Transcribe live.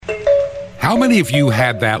How many of you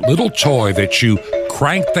had that little toy that you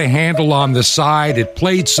cranked the handle on the side, it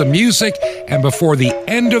played some music, and before the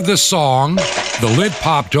end of the song, the lid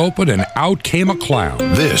popped open and out came a clown?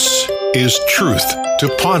 This is Truth to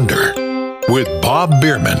Ponder with Bob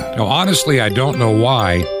Bierman. Now, honestly, I don't know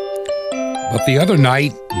why, but the other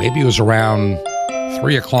night, maybe it was around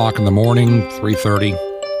 3 o'clock in the morning, 3:30,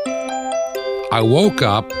 I woke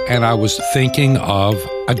up and I was thinking of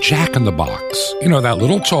a Jack-in-the-Box. You know, that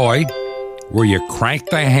little toy where you crank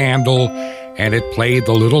the handle and it played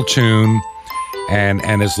the little tune. And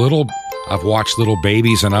as little, I've watched little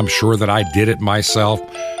babies, and I'm sure that I did it myself.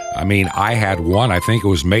 I mean, I had one, I think it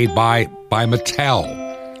was made by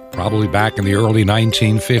Mattel, probably back in the early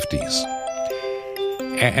 1950s.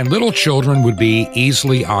 And little children would be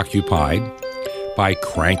easily occupied by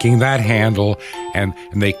cranking that handle, and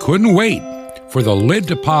they couldn't wait for the lid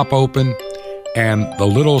to pop open and the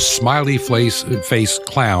little smiley face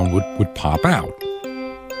clown would pop out.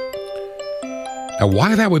 Now,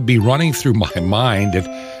 why that would be running through my mind at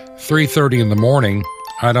 3:30 in the morning,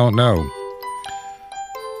 I don't know.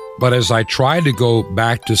 But as I tried to go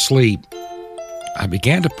back to sleep, I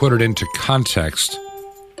began to put it into context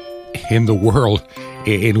in the world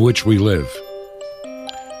in which we live.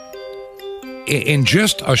 In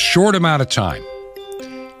just a short amount of time,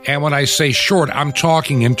 and when I say short, I'm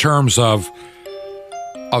talking in terms of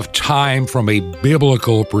time from a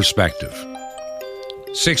biblical perspective.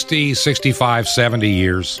 60, 65, 70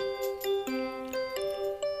 years.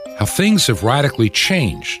 How things have radically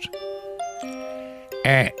changed.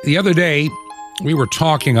 And the other day, we were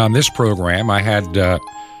talking on this program. I had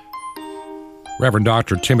Reverend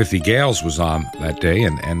Dr. Timothy Gales was on that day,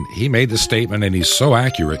 and he made the statement, and he's so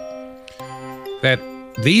accurate, that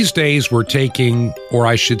these days we're taking, or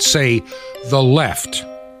I should say, the left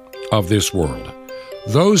of this world.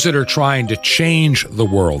 Those that are trying to change the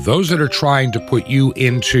world, those that are trying to put you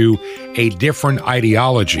into a different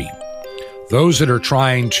ideology, those that are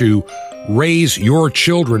trying to raise your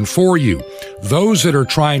children for you, those that are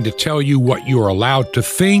trying to tell you what you're allowed to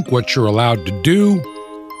think, what you're allowed to do.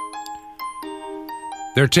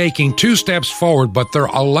 They're taking 2 steps forward, but they're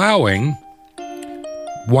allowing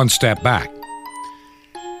 1 step back.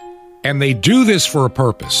 And they do this for a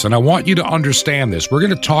purpose, and I want you to understand this. We're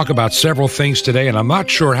going to talk about several things today, and I'm not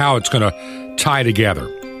sure how it's going to tie together.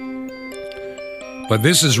 But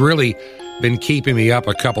this has really been keeping me up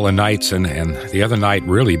a couple of nights, and the other night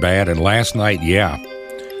really bad, and last night,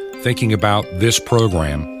 thinking about this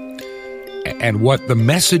program and what the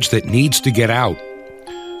message that needs to get out.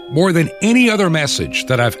 More than any other message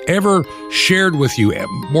that I've ever shared with you,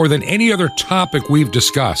 more than any other topic we've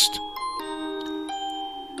discussed,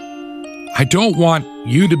 I don't want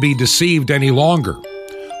you to be deceived any longer.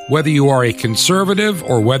 Whether you are a conservative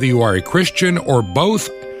or whether you are a Christian or both,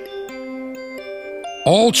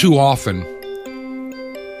 all too often,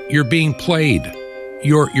 you're being played.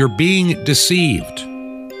 You're being deceived.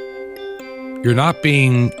 You're not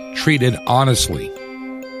being treated honestly.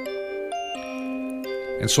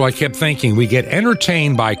 And so I kept thinking, we get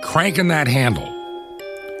entertained by cranking that handle,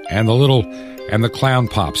 and the clown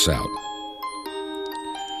pops out.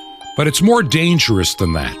 But it's more dangerous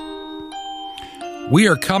than that. We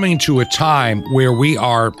are coming to a time where we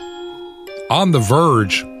are on the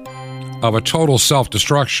verge of a total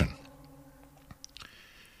self-destruction.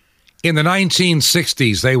 In the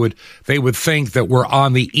 1960s, they would think that we're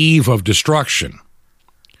on the eve of destruction.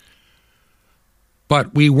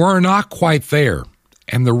 But we were not quite there.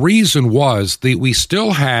 And the reason was that we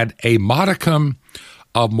still had a modicum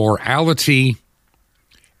of morality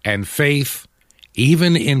and faith,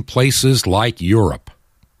 even in places like Europe,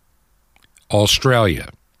 Australia,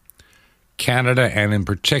 Canada, and in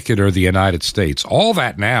particular the United States. All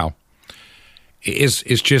that now is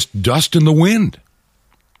just dust in the wind.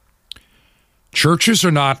 Churches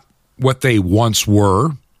are not what they once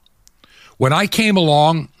were. When I came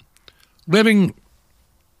along, living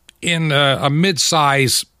in a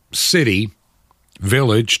mid-sized city,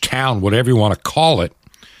 village, town, whatever you want to call it,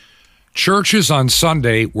 churches on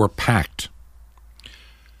Sunday were packed.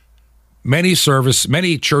 Many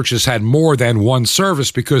churches had more than one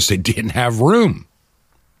service because they didn't have room.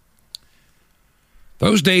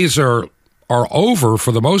 Those days are over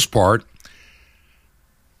for the most part,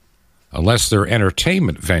 unless they're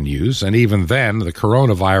entertainment venues, and even then, the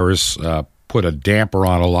coronavirus put a damper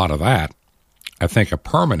on a lot of that. I think a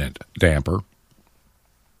permanent damper.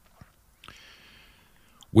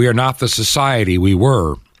 We are not the society we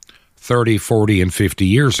were 30, 40, and 50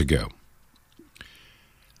 years ago.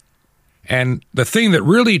 And the thing that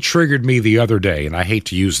really triggered me the other day, and I hate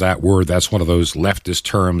to use that word, that's one of those leftist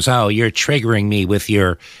terms, oh, you're triggering me with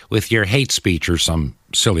your hate speech or some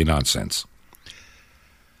silly nonsense.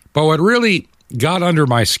 But what really got under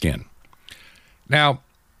my skin, now,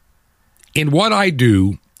 in what I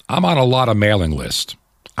do, I'm on a lot of mailing lists.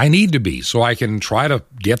 I need to be so I can try to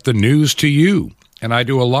get the news to you. And I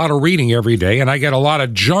do a lot of reading every day, and I get a lot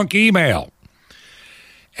of junk email.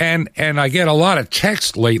 And I get a lot of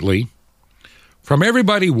text lately from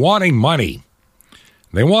everybody wanting money.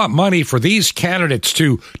 They want money for these candidates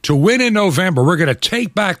to win in November. We're going to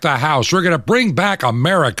take back the House. We're going to bring back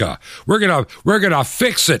America. We're going to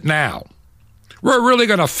fix it now. We're really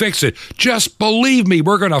going to fix it. Just believe me,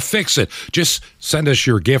 we're going to fix it. Just send us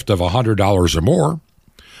your gift of $100 or more.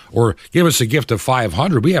 Or give us a gift of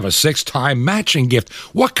 $500. We have a 6-time matching gift.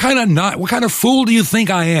 What kind of fool do you think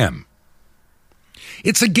I am?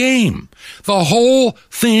 It's a game. The whole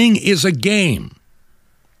thing is a game.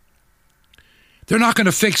 They're not going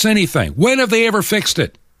to fix anything. When have they ever fixed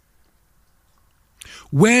it?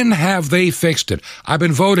 When have they fixed it? I've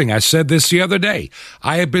been voting. I said this the other day.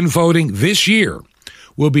 I have been voting this year.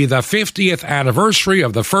 Will be the 50th anniversary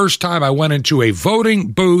of the first time I went into a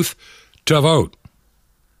voting booth to vote.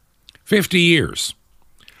 50 years.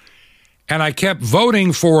 And I kept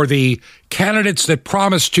voting for the candidates that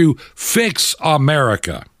promised to fix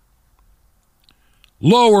America.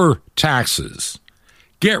 Lower taxes.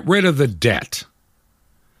 Get rid of the debt.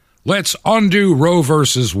 Let's undo Roe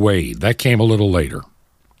versus Wade. That came a little later.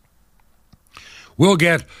 We'll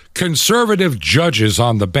get conservative judges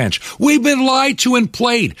on the bench. We've been lied to and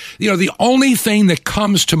played. The only thing that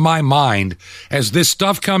comes to my mind as this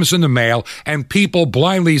stuff comes in the mail and people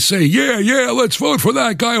blindly say, yeah, let's vote for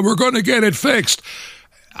that guy. We're going to get it fixed.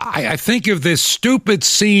 I think of this stupid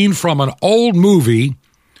scene from an old movie,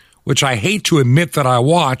 which I hate to admit that I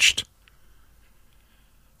watched,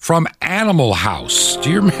 from Animal House.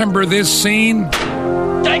 Do you remember this scene?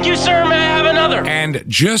 Thank you, sir. May I have another? And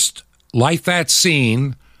just like that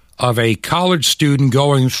scene of a college student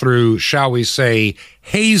going through, shall we say,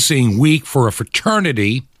 hazing week for a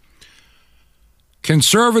fraternity,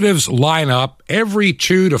 conservatives line up every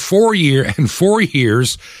 2 to 4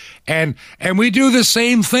 years, and we do the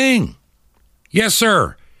same thing. Yes,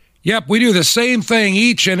 sir. Yep, we do the same thing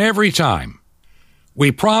each and every time.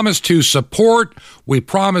 We promise to support, we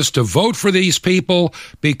promise to vote for these people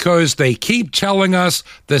because they keep telling us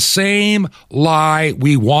the same lie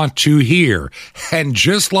we want to hear. And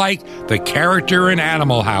just like the character in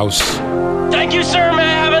Animal House, thank you, sir. May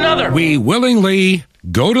I have another? We willingly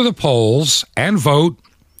go to the polls and vote.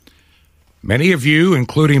 Many of you,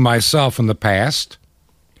 including myself in the past,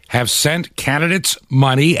 have sent candidates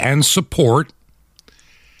money and support.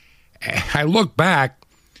 I look back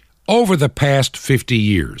over the past 50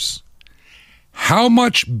 years, how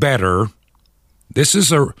much better, this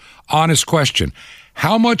is an honest question,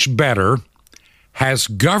 how much better has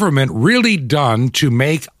government really done to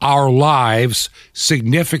make our lives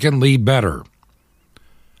significantly better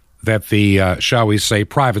that the, shall we say,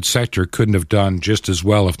 private sector couldn't have done just as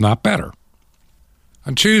well, if not better?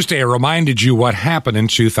 On Tuesday, I reminded you what happened in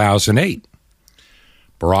 2008.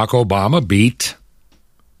 Barack Obama beat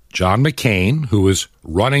John McCain, who was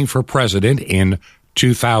running for president in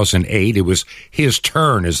 2008. It was his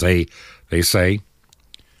turn, as they say.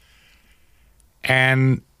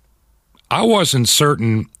 And I wasn't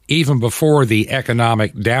certain, even before the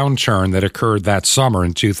economic downturn that occurred that summer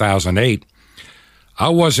in 2008, I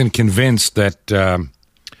wasn't convinced that John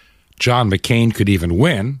McCain could even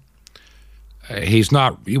win. He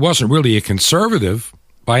wasn't really a conservative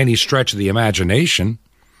by any stretch of the imagination.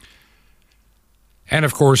 And,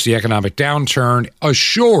 of course, the economic downturn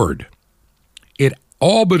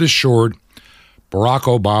all but assured Barack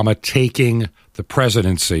Obama taking the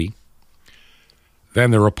presidency.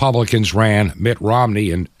 Then the Republicans ran Mitt Romney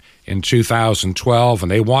in 2012, and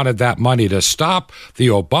they wanted that money to stop the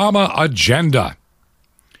Obama agenda.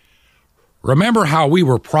 Remember how we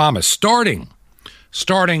were promised, starting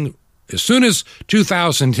as soon as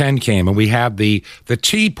 2010 came and we had the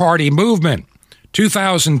Tea Party movement,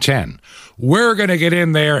 2010, we're going to get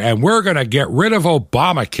in there and we're going to get rid of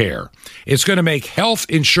Obamacare. It's going to make health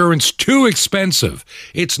insurance too expensive.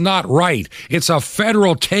 It's not right. It's a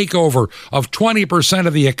federal takeover of 20%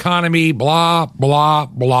 of the economy, blah, blah,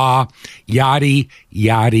 blah, yaddy,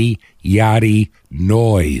 yaddy, yaddy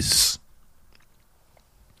noise.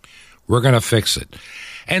 We're going to fix it.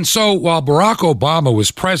 And so while Barack Obama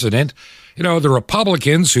was president, the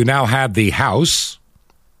Republicans, who now had the House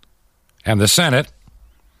and the Senate,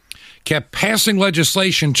 kept passing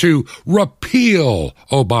legislation to repeal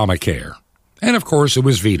Obamacare. And, of course, it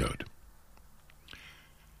was vetoed.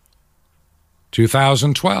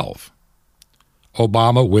 2012.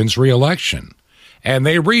 Obama wins re-election. And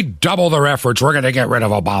they redouble their efforts. We're going to get rid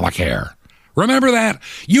of Obamacare. Remember that?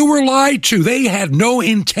 You were lied to. They had no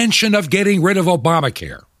intention of getting rid of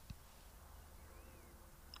Obamacare.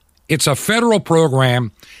 It's a federal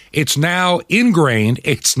program. It's now ingrained.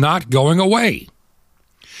 It's not going away.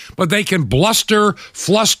 But they can bluster,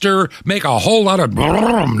 fluster, make a whole lot of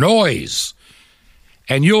noise.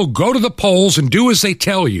 And you'll go to the polls and do as they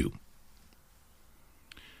tell you.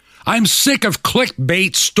 I'm sick of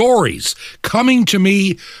clickbait stories coming to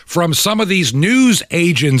me from some of these news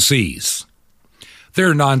agencies.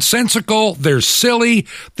 They're nonsensical, they're silly,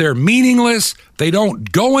 they're meaningless, they don't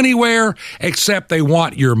go anywhere except they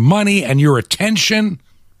want your money and your attention.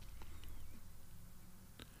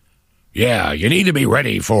 Yeah, you need to be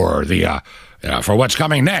ready for for what's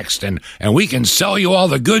coming next, and we can sell you all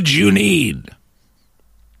the goods you need.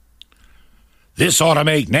 This ought to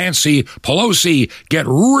make Nancy Pelosi get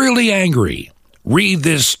really angry. Read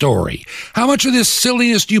this story. How much of this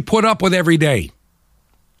silliness do you put up with every day?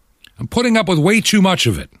 I'm putting up with way too much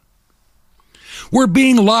of it. We're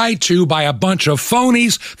being lied to by a bunch of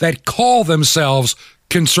phonies that call themselves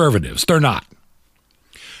conservatives. They're not.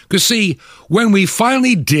 Because see, when we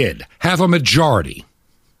finally did have a majority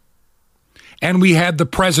and we had the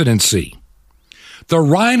presidency, the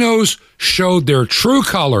rhinos showed their true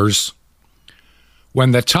colors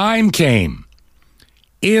when the time came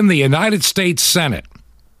in the United States Senate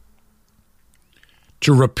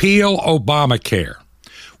to repeal Obamacare,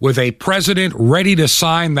 with a president ready to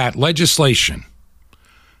sign that legislation.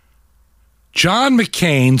 John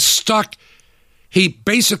McCain he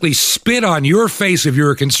basically spit on your face if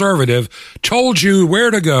you're a conservative, told you where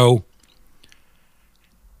to go,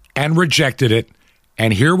 and rejected it.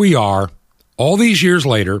 And here we are, all these years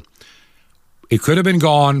later. It could have been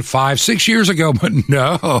gone 5-6 years ago, but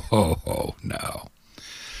no.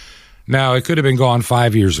 No, it could have been gone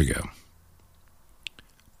 5 years ago.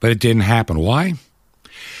 But it didn't happen. Why?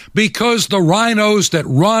 Because the rhinos that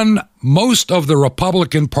run most of the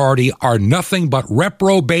Republican Party are nothing but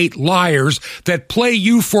reprobate liars that play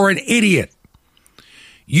you for an idiot.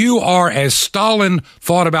 You are, as Stalin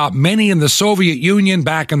thought about many in the Soviet Union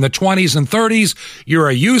back in the 20s and 30s, you're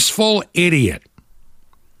a useful idiot.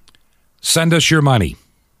 Send us your money.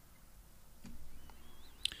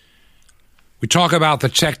 We talk about the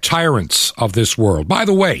tech tyrants of this world. By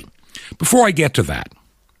the way, before I get to that,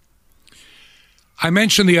 I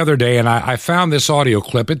mentioned the other day, and I found this audio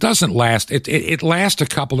clip. It doesn't last. It lasts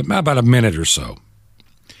about a minute or so.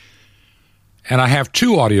 And I have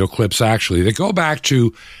two audio clips, actually, that go back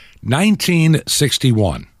to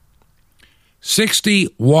 1961.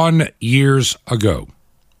 61 years ago.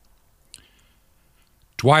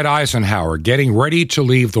 Dwight Eisenhower getting ready to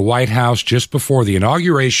leave the White House just before the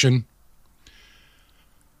inauguration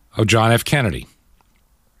of John F. Kennedy.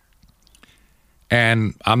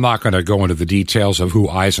 And I'm not going to go into the details of who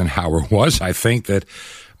Eisenhower was. I think that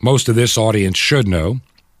most of this audience should know.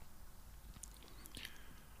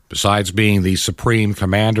 Besides being the supreme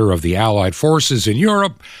commander of the Allied forces in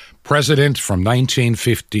Europe, president from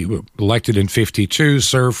 1950, elected in 52,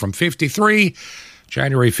 served from 53,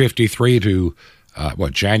 January 53 to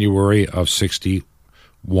January of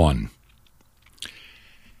 61.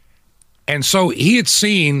 And so he had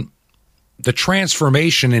seen the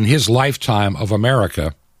transformation in his lifetime of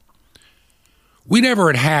America. We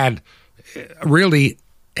never had really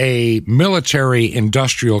a military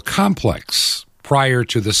industrial complex prior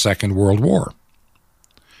to the Second World War.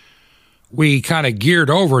 We kind of geared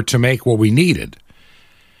over to make what we needed.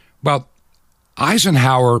 Well,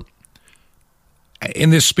 Eisenhower, in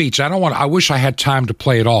this speech, I wish I had time to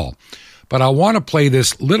play it all, but I want to play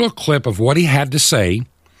this little clip of what he had to say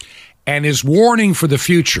and his warning for the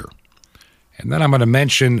future. And then I'm going to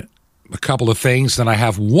mention a couple of things. Then I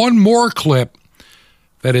have one more clip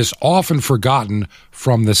that is often forgotten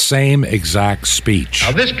from the same exact speech.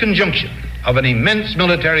 Now, this conjunction of an immense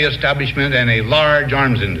military establishment and a large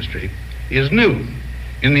arms industry is new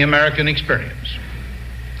in the American experience.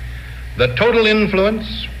 The total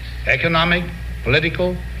influence, economic,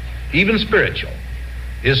 political, even spiritual,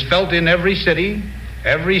 is felt in every city,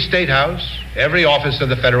 every state house, every office of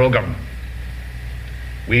the federal government.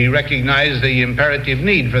 We recognize the imperative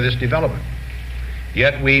need for this development,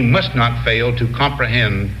 yet we must not fail to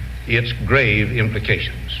comprehend its grave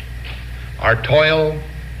implications. Our toil,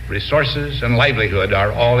 resources, and livelihood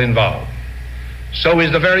are all involved. So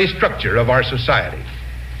is the very structure of our society.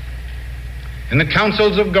 In the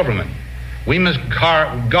councils of government, we must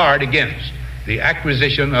guard against the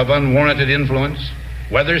acquisition of unwarranted influence,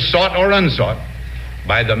 whether sought or unsought,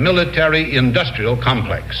 by the military-industrial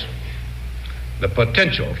complex. the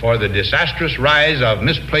potential for the disastrous rise of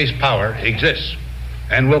misplaced power exists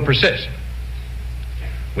and will persist.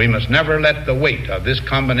 We must never let the weight of this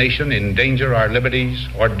combination endanger our liberties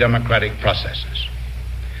or democratic processes.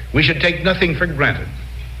 We should take nothing for granted.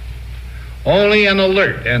 Only an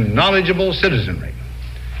alert and knowledgeable citizenry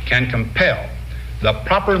can compel the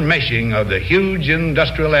proper meshing of the huge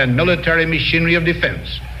industrial and military machinery of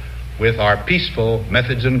defense with our peaceful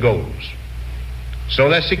methods and goals, so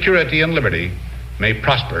that security and liberty may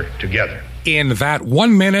prosper together. In that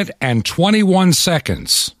 1 minute and 21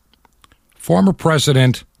 seconds, former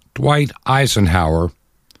President Dwight Eisenhower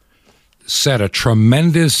said a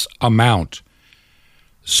tremendous amount.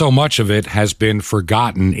 So much of it has been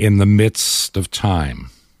forgotten in the midst of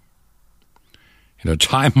time.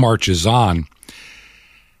 Time marches on.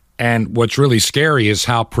 And what's really scary is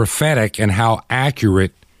how prophetic and how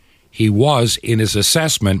accurate he was in his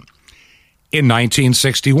assessment in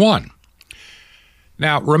 1961.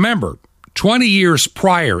 Now, remember, 20 years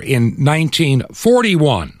prior, in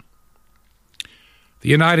 1941, the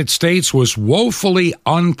United States was woefully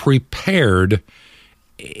unprepared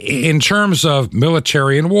in terms of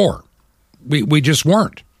military and war. We just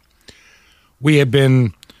weren't. We had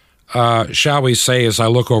been, shall we say, as I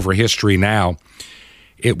look over history now,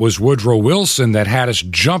 it was Woodrow Wilson that had us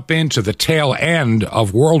jump into the tail end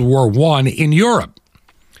of World War I in Europe.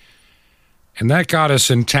 And that got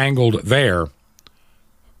us entangled there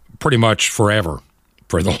pretty much forever,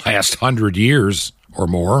 for the last 100 years or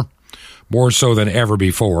more so than ever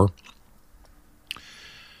before.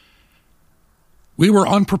 We were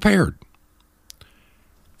unprepared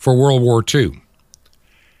for World War II.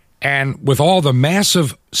 And with all the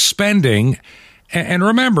massive spending, and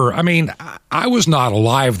remember, I was not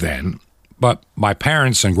alive then, but my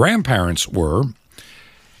parents and grandparents were,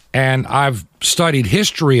 and I've studied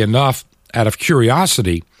history enough out of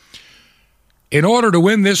curiosity in order to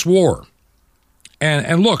win this war.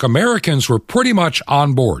 And look, Americans were pretty much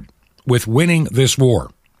on board with winning this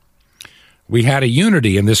war. We had a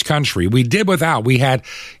unity in this country. We did without. We had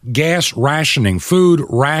gas rationing, food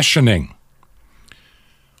rationing.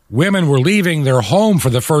 Women were leaving their home for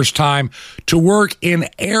the first time to work in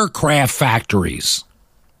aircraft factories.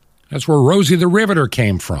 That's where Rosie the Riveter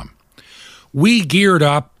came from. We geared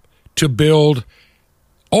up to build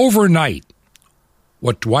overnight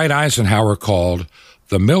what Dwight Eisenhower called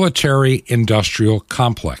the military-industrial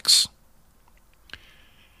complex.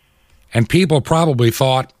 And people probably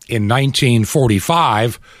thought in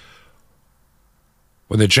 1945,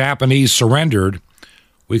 when the Japanese surrendered,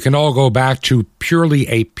 we can all go back to purely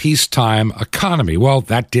a peacetime economy. Well,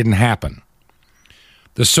 that didn't happen.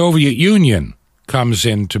 The Soviet Union comes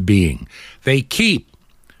into being. They keep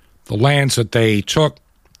the lands that they took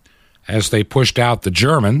as they pushed out the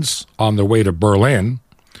Germans on their way to Berlin.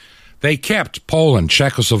 They kept Poland,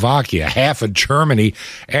 Czechoslovakia, half of Germany,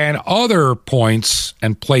 and other points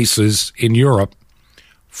and places in Europe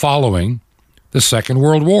following the Second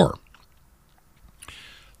World War.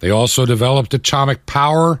 They also developed atomic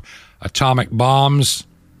power, atomic bombs,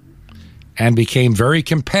 and became very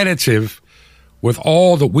competitive with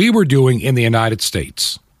all that we were doing in the United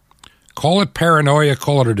States. Call it paranoia,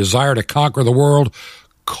 call it a desire to conquer the world,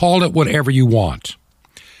 call it whatever you want.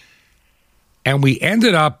 And we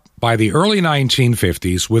ended up by the early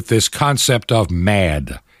 1950s with this concept of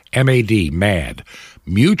MAD, M-A-D, MAD,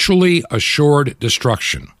 mutually assured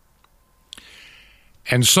destruction.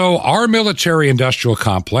 And so our military-industrial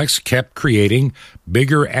complex kept creating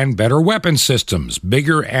bigger and better weapon systems,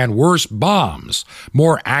 bigger and worse bombs,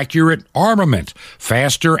 more accurate armament,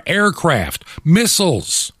 faster aircraft,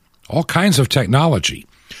 missiles, all kinds of technology,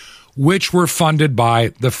 which were funded by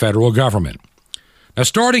the federal government. Now,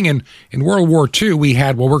 starting in World War II, we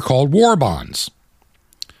had what were called war bonds,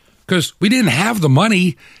 because we didn't have the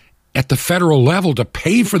money at the federal level to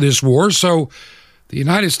pay for this war, so the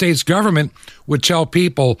United States government would tell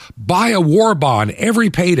people, buy a war bond every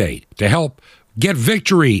payday to help get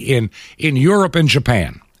victory in Europe and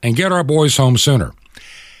Japan and get our boys home sooner.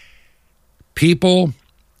 People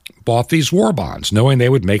bought these war bonds, knowing they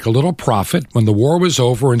would make a little profit when the war was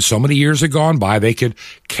over and so many years had gone by, they could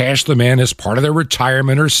cash them in as part of their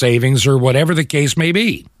retirement or savings or whatever the case may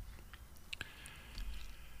be.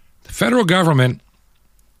 The federal government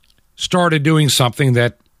started doing something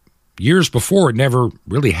that years before it never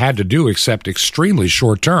really had to do except extremely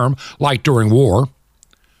short term, like during war,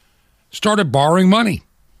 started borrowing money.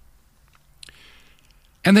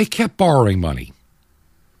 And they kept borrowing money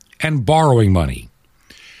and borrowing money.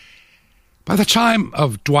 By the time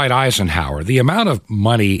of Dwight Eisenhower, the amount of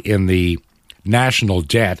money in the national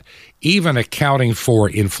debt, even accounting for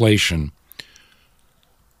inflation,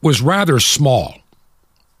 was rather small.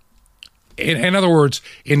 In other words,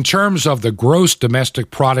 in terms of the gross domestic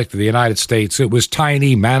product of the United States, it was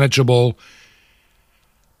tiny, manageable.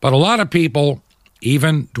 But a lot of people,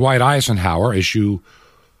 even Dwight Eisenhower, as you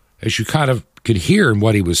kind of could hear in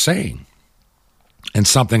what he was saying, and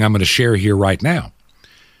something I'm going to share here right now,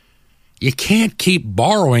 you can't keep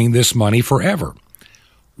borrowing this money forever.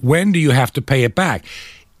 When do you have to pay it back?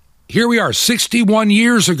 Here we are, 61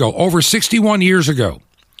 years ago, over 61 years ago,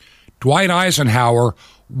 Dwight Eisenhower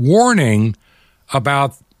warning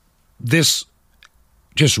about this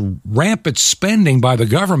just rampant spending by the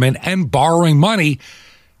government and borrowing money,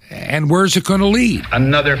 and where's it going to lead?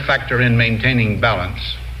 Another factor in maintaining balance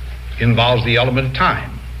involves the element of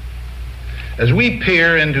time. As we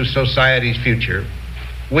peer into society's future,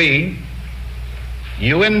 we,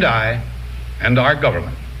 you and I, and our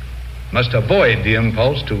government must avoid the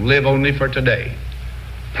impulse to live only for today,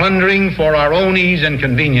 plundering for our own ease and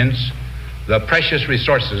convenience the precious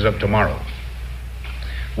resources of tomorrow.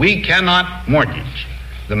 We cannot mortgage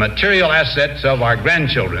the material assets of our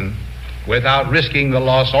grandchildren without risking the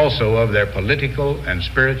loss also of their political and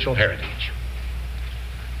spiritual heritage.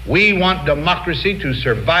 We want democracy to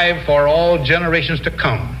survive for all generations to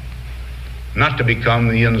come, not to become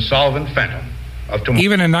the insolvent phantom of tomorrow.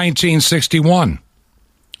 Even in 1961,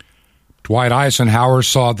 Dwight Eisenhower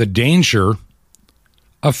saw the danger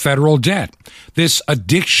of federal debt, this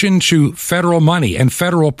addiction to federal money and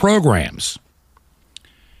federal programs.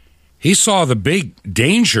 He saw the big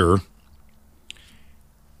danger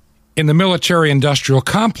in the military-industrial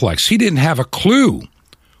complex. He didn't have a clue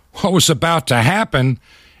what was about to happen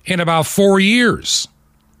in about 4 years.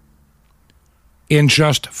 In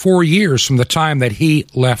just 4 years from the time that he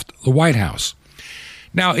left the White House.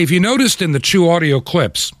 Now, if you noticed in the two audio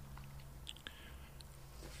clips,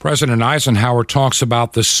 President Eisenhower talks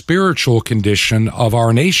about the spiritual condition of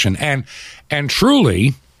our nation. And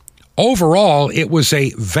truly, overall, it was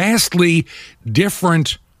a vastly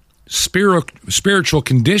different spiritual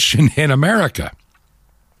condition in America.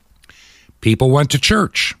 People went to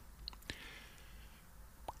church.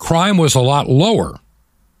 Crime was a lot lower.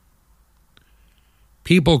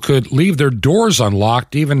 People could leave their doors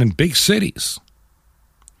unlocked even in big cities.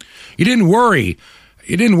 You didn't worry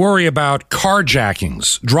about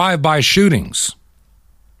carjackings, drive-by shootings.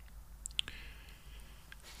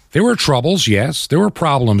 There were troubles, yes. There were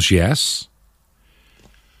problems, yes.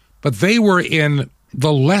 But they were in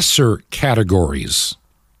the lesser categories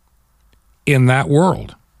in that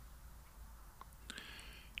world.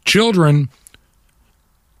 Children,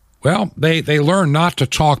 well, they learned not to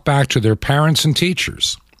talk back to their parents and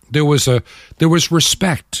teachers. There was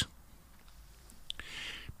respect.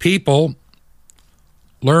 People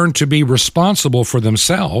learned to be responsible for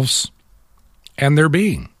themselves and their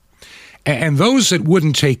being. And those that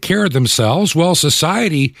wouldn't take care of themselves, well,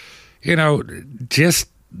 society,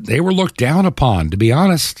 they were looked down upon, to be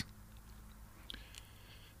honest.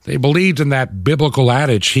 They believed in that biblical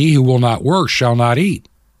adage, he who will not work shall not eat.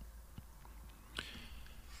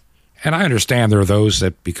 And I understand there are those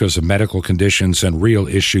that, because of medical conditions and real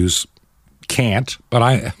issues, can't,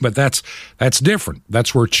 but that's different.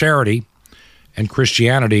 That's where charity and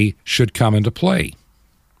Christianity should come into play.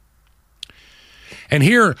 And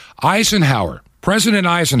here, Eisenhower, President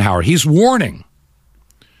Eisenhower, he's warning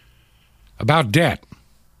about debt.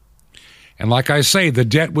 And like I say, the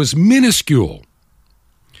debt was minuscule.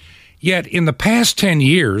 Yet in the past 10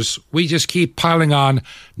 years, we just keep piling on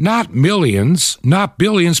not millions, not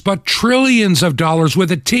billions, but trillions of dollars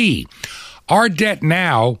with a T. Our debt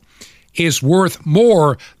now is worth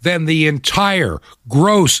more than the entire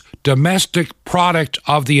gross domestic product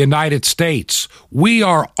of the United States. We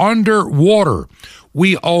are underwater.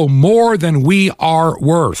 We owe more than we are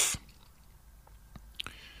worth.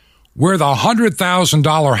 We're the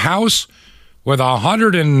 $100,000 house with a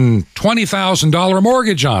 $120,000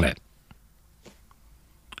 mortgage on it.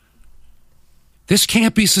 This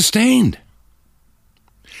can't be sustained.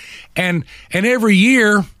 And every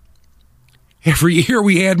year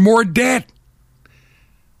we add more debt.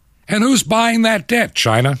 And who's buying that debt?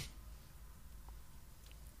 China.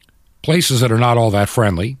 Places that are not all that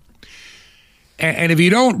friendly. And if you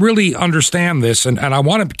don't really understand this, and I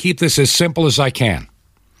want to keep this as simple as I can,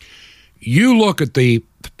 you look at the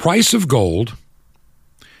price of gold,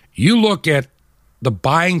 you look at the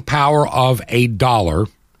buying power of a dollar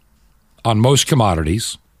on most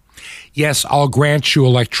commodities. Yes, I'll grant you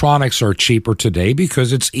electronics are cheaper today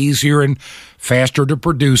because it's easier and faster to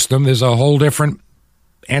produce them. There's a whole different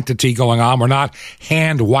entity going on. We're not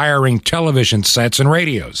hand wiring television sets and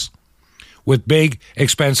radios with big,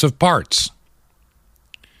 expensive parts.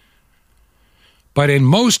 but in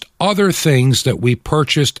most other things that we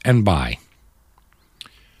purchased and buy.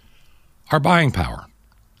 Our buying power.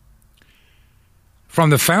 From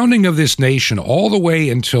the founding of this nation all the way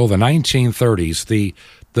until the 1930s,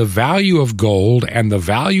 the value of gold and the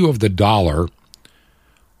value of the dollar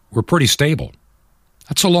were pretty stable.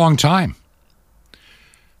 That's a long time.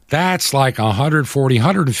 That's like 140,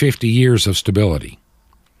 150 years of stability.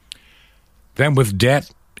 Then with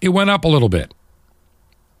debt, it went up a little bit.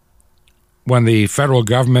 When the federal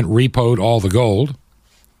government repoed all the gold,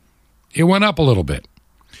 it went up a little bit.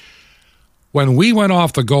 When we went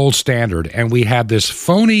off the gold standard and we had this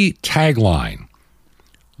phony tagline,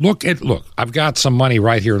 look, I've got some money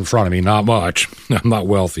right here in front of me, not much. I'm not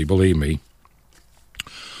wealthy, believe me.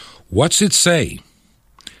 What's it say?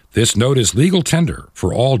 This note is legal tender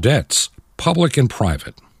for all debts, public and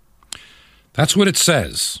private. That's what it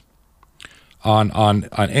says on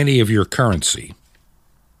any of your currency.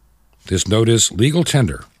 This note is legal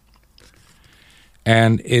tender.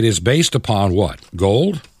 And it is based upon what?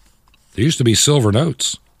 Gold? There used to be silver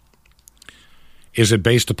notes. Is it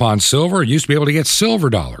based upon silver? You used to be able to get silver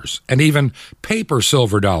dollars and even paper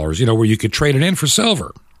silver dollars, where you could trade it in for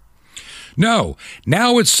silver. No,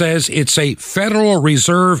 now it says it's a Federal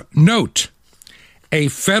Reserve note. A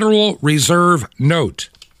Federal Reserve note.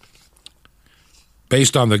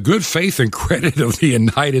 Based on the good faith and credit of the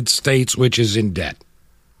United States, which is in debt.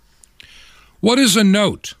 What is a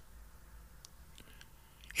note?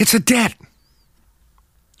 It's a debt.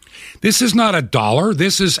 This is not a dollar.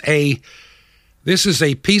 This is a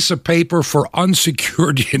piece of paper for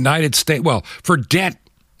unsecured United States, for debt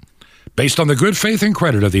based on the good faith and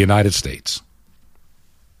credit of the United States.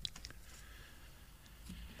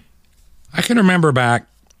 I can remember back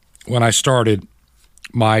when I started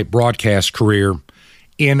my broadcast career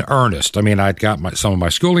in earnest. I mean, I'd got some of my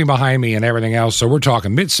schooling behind me and everything else, so we're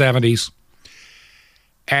talking mid-'70s.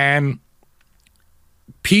 And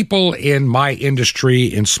people in my industry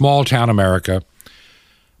in small-town America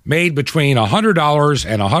made between $100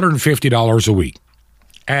 and $150 a week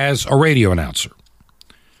as a radio announcer.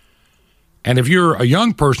 And if you're a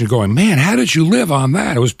young person going, man, how did you live on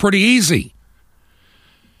that? It was pretty easy.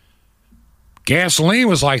 Gasoline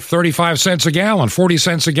was like 35 cents a gallon, 40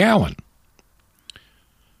 cents a gallon.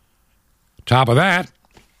 Top of that,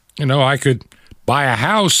 I could buy a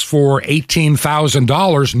house for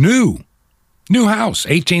 $18,000 new house,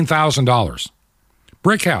 $18,000.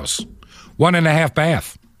 Brick house, 1.5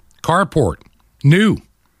 bath, carport, new,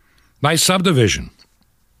 nice subdivision.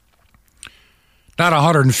 Not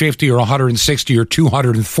 150 or 160 or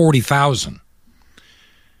 240,000.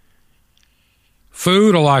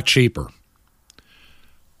 Food a lot cheaper.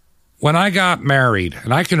 When I got married,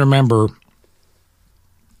 and I can remember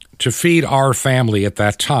to feed our family at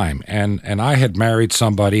that time, and I had married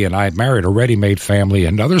somebody, and I had married a ready-made family,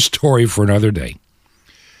 another story for another day.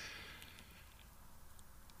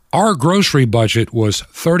 Our grocery budget was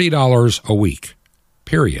 $30 a week,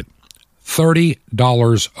 period.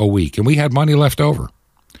 $30 a week. And we had money left over.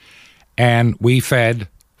 And we fed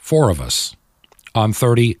 4 of us on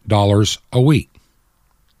 $30 a week.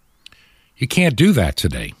 You can't do that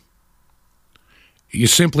today. You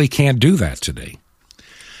simply can't do that today.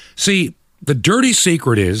 See, the dirty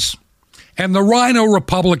secret is, and the rhino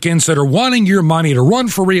Republicans that are wanting your money to run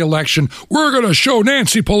for re-election, we're going to show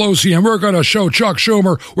Nancy Pelosi and we're going to show Chuck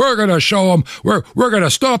Schumer, we're going to show them, we're going to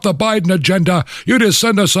stop the Biden agenda. You just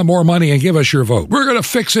send us some more money and give us your vote. We're going to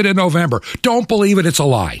fix it in November. Don't believe it. It's a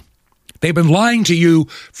lie. They've been lying to you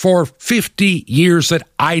for 50 years that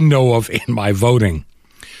I know of in my voting.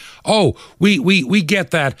 Oh, we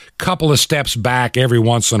get that couple of steps back every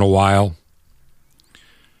once in a while.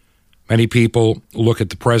 Many people look at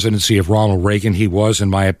the presidency of Ronald Reagan. He was, in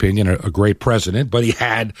my opinion, a great president, but he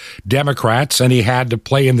had Democrats and he had to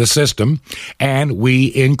play in the system, and we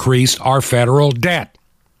increased our federal debt.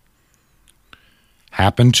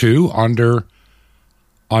 Happened too under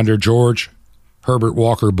George Herbert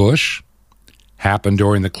Walker Bush, happened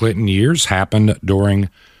during the Clinton years, happened during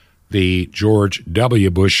the George W.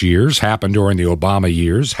 Bush years, happened during the Obama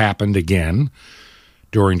years, happened again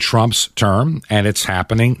during Trump's term, and it's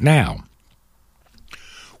happening now.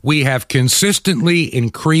 We have consistently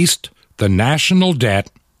increased the national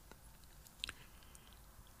debt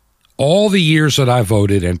all the years that I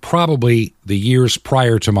voted and probably the years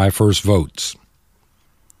prior to my first votes.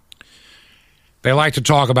 They like to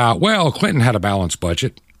talk about, well, Clinton had a balanced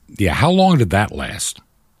budget. Yeah, how long did that last?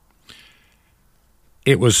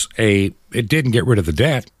 It didn't get rid of the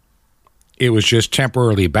debt. It was just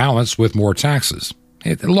temporarily balanced with more taxes.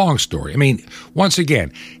 A long story. I mean, once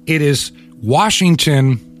again, it is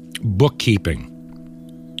Washington bookkeeping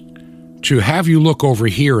to have you look over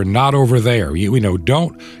here and not over there.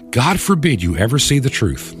 Don't, God forbid you ever see the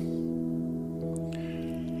truth.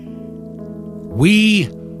 We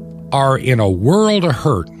are in a world of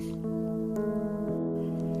hurt.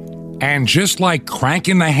 And just like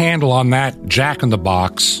cranking the handle on that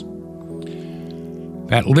jack-in-the-box,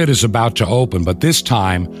 that lid is about to open, but this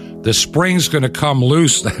time the spring's going to come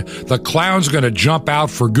loose, the clown's going to jump out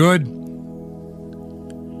for good,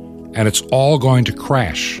 and it's all going to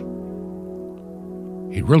crash.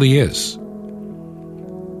 It really is.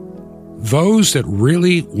 Those that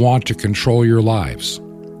really want to control your lives.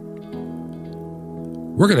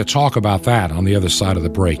 We're going to talk about that on the other side of the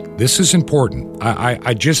break. This is important.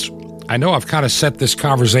 I know I've kind of set this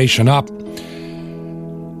conversation up.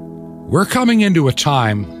 We're coming into a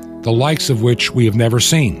time the likes of which we have never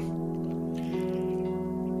seen.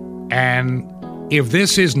 And if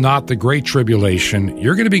this is not the Great Tribulation,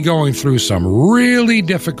 you're going to be going through some really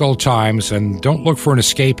difficult times, and don't look for an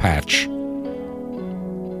escape hatch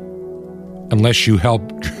unless you help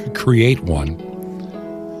create one.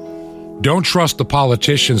 Don't trust the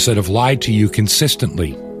politicians that have lied to you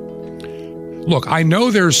consistently. Look, I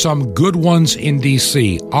know there's some good ones in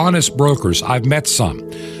D.C., honest brokers. I've met some.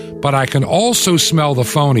 But I can also smell the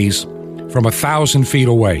phonies from 1,000 feet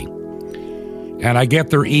away. And I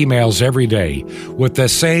get their emails every day with the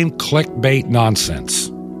same clickbait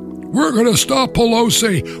nonsense. We're going to stop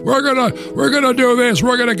Pelosi. We're going to do this.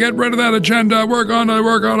 We're going to get rid of that agenda. We're going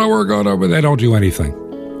to. But they don't do anything.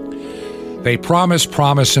 They promise,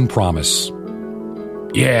 and promise.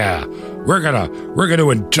 Yeah, we're going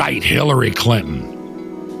to indict Hillary Clinton.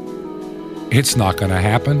 It's not going to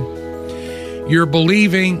happen. You're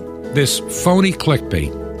believing this phony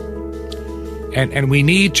clickbait. And we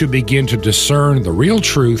need to begin to discern the real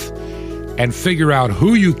truth and figure out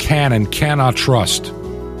who you can and cannot trust.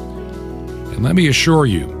 And let me assure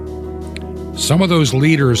you, some of those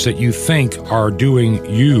leaders that you think are doing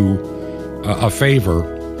you a favor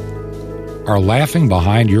are laughing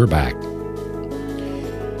behind your back.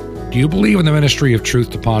 Do you believe in the ministry of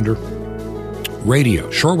Truth to Ponder? Radio,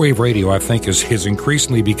 shortwave radio, I think, is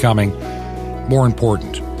increasingly becoming more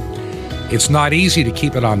important. It's not easy to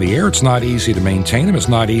keep it on the air. It's not easy to maintain them. It's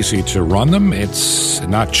not easy to run them. It's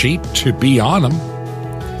not cheap to be on them.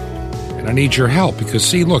 And I need your help because,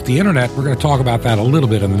 see, look, the internet, we're going to talk about that a little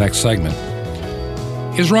bit in the next segment,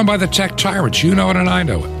 is run by the tech tyrants. You know it and I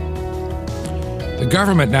know it. The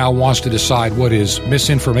government now wants to decide what is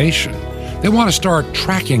misinformation. They want to start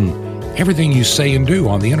tracking everything you say and do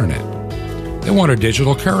on the internet. They want a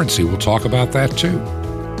digital currency. We'll talk about that too.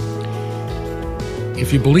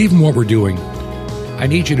 If you believe in what we're doing, I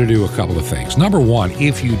need you to do a couple of things. Number one,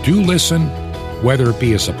 if you do listen, whether it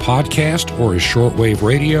be as a podcast or as shortwave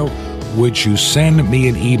radio, would you send me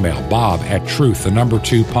an email,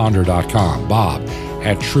 bob@truth2ponder.com,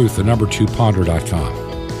 bob@truth2ponder.com.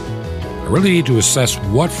 I really need to assess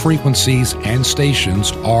what frequencies and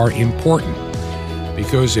stations are important.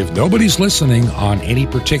 Because if nobody's listening on any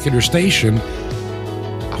particular station,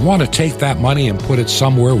 I want to take that money and put it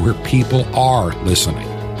somewhere where people are listening.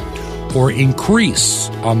 Or increase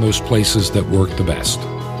on those places that work the best.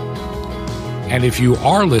 And if you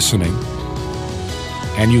are listening,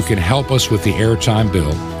 and you can help us with the airtime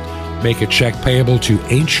bill, make a check payable to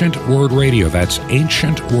Ancient Word Radio. That's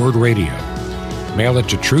Ancient Word Radio. Mail it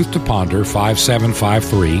to Truth to Ponder,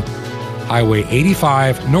 5753, Highway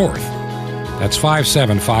 85 North. That's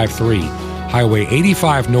 5753, Highway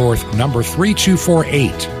 85 North, number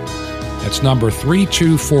 3248. That's number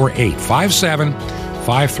 3248,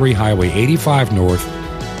 5753, Highway 85 North,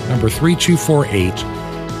 number 3248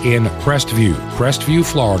 in Crestview,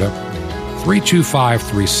 Florida,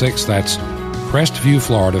 32536. That's Crestview,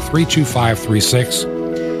 Florida, 32536.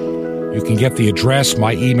 You can get the address,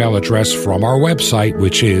 my email address, from our website,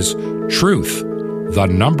 which is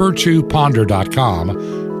truth2ponder.com,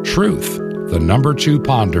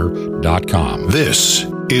 truth2ponder.com. This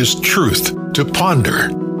is Truth to Ponder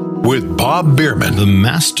with Bob Bierman, the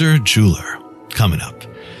Master Jeweler, coming up.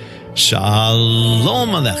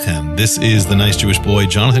 Shalom Aleichem. This is the nice Jewish boy,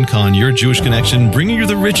 Jonathan Kahn, your Jewish connection, bringing you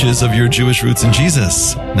the riches of your Jewish roots in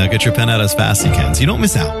Jesus. Now get your pen out as fast as you can so you don't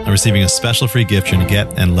miss out on receiving a special free gift you're going to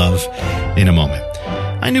get and love in a moment.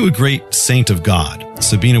 I knew a great saint of God,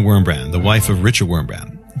 Sabina Wurmbrand, the wife of Richard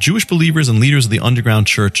Wurmbrand. Jewish believers and leaders of the underground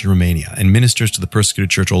church in Romania and ministers to the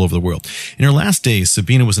persecuted church all over the world. In her last days,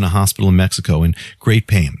 Sabina was in a hospital in Mexico in great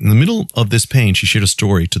pain. In the middle of this pain, she shared a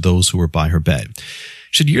story to those who were by her bed.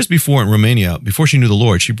 She said years before in Romania, before she knew the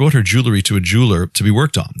Lord, she brought her jewelry to a jeweler to be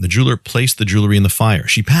worked on. The jeweler placed the jewelry in the fire.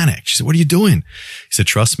 She panicked. She said, "What are you doing?" He said,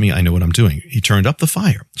 "Trust me, I know what I'm doing." He turned up the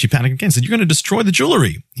fire. She panicked again, said, "You're going to destroy the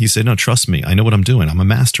jewelry." He said, "No, trust me, I know what I'm doing. I'm a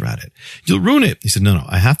master at it." "You'll ruin it." He said, No,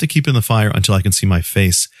 I have to keep it in the fire until I can see my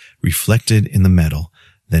face reflected in the metal.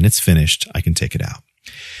 Then it's finished. I can take it out.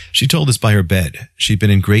 She told us by her bed. She'd been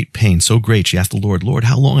in great pain, so great she asked the Lord, "Lord,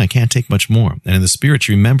 how long? I can't take much more." And in the spirit,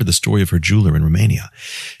 she remembered the story of her jeweler in Romania.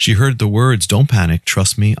 She heard the words, "Don't panic.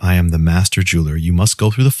 Trust me, I am the master jeweler. You must go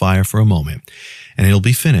through the fire for a moment, and it'll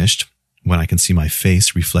be finished when I can see my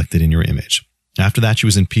face reflected in your image." After that, she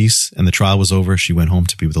was in peace, and the trial was over. She went home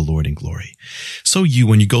to be with the Lord in glory. So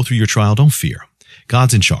when you go through your trial, don't fear.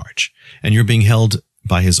 God's in charge, and you're being held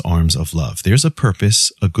by his arms of love. There's a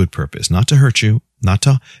purpose, a good purpose, not to hurt you, not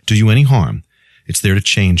to do you any harm. It's there to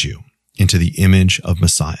change you into the image of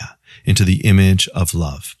Messiah, into the image of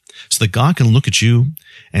love, so that God can look at you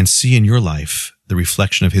and see in your life the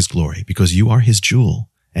reflection of his glory, because you are his jewel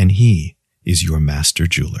and he is your master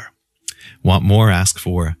jeweler. Want more? Ask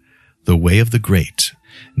for The Way of the Great.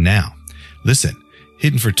 Now, listen.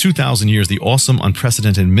 Hidden for 2,000 years, the awesome,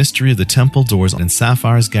 unprecedented mystery of the temple doors and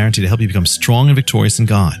sapphires guaranteed to help you become strong and victorious in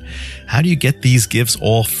God. How do you get these gifts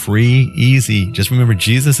all free? Easy. Just remember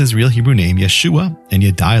Jesus' real Hebrew name, Yeshua, and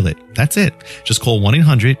you dial it. That's it. Just call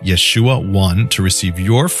 1-800-YESHUA-1 to receive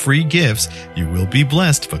your free gifts. You will be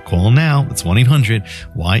blessed, but call now. It's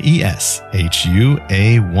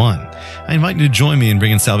 1-800-YESHUA-1. I invite you to join me in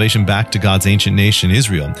bringing salvation back to God's ancient nation,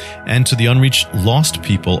 Israel, and to the unreached lost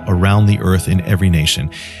people around the earth in every nation.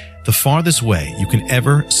 The farthest way you can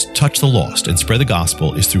ever touch the lost and spread the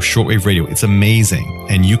gospel is through shortwave radio. It's amazing,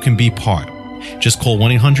 and you can be part. Just call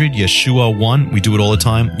 1-800-YESHUA-1. We do it all the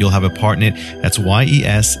time. You'll have a part in it. That's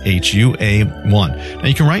YESHUA-1. Now,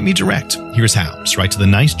 you can write me direct. Here's how. Just write to the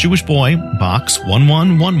Nice Jewish Boy, Box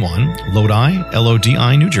 1111, Lodi,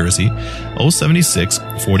 Lodi, New Jersey,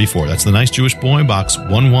 07644. That's the Nice Jewish Boy, Box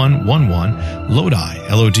 1111, Lodi,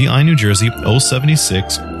 Lodi, New Jersey,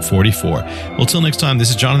 07644. Well, till next time,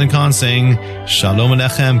 this is Jonathan Kahn saying, Shalom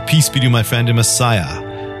Aleichem, peace be to you, my friend in Messiah.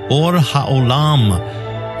 Or Ha'olam,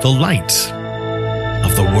 the light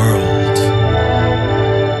of the world.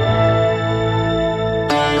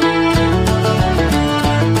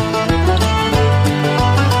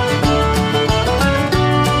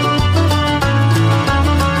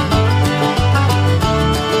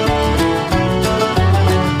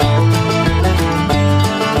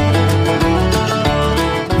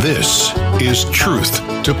 This is Truth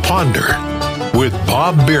to Ponder with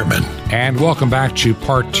Bob Bierman. And welcome back to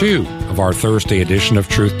part 2 of our Thursday edition of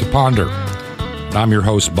Truth to Ponder. I'm your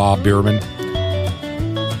host, Bob Bierman.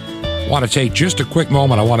 I want to take just a quick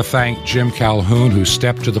moment. I want to thank Jim Calhoun, who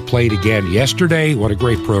stepped to the plate again yesterday. What a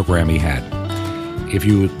great program he had. If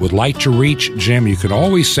you would like to reach Jim, you can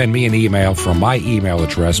always send me an email from my email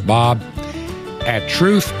address,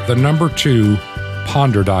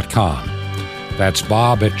 bob@truth2ponder.com. That's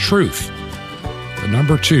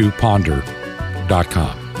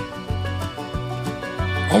bob@truth2ponder.com.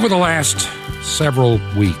 Over the last several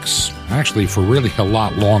weeks, actually for really a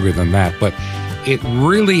lot longer than that, but it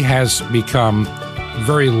really has become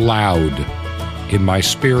very loud in my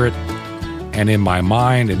spirit and in my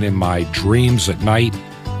mind and in my dreams at night.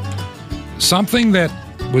 Something that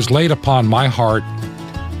was laid upon my heart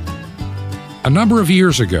a number of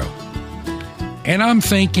years ago. And I'm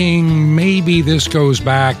thinking maybe this goes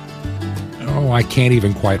back, I can't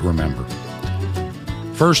even quite remember.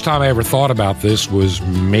 First time I ever thought about this was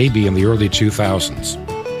maybe in the early 2000s.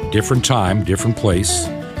 Different time, different place.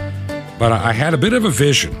 But I had a bit of a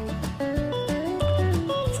vision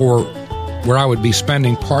for where I would be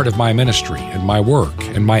spending part of my ministry and my work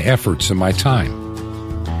and my efforts and my time.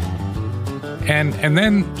 And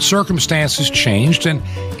then circumstances changed, and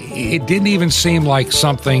it didn't even seem like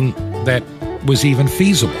something that was even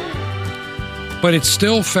feasible. But it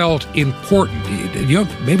still felt important.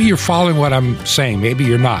 Maybe you're following what I'm saying. Maybe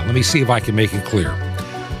you're not. Let me see if I can make it clear.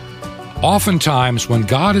 Oftentimes, when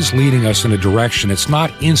God is leading us in a direction, it's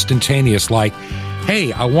not instantaneous like,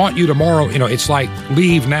 hey, I want you tomorrow. It's like,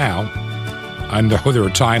 leave now. I know there are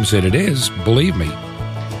times that it is, believe me.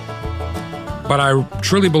 But I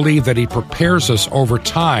truly believe that he prepares us over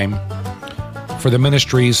time for the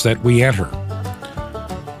ministries that we enter.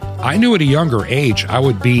 I knew at a younger age I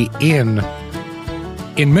would be in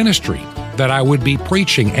ministry, that I would be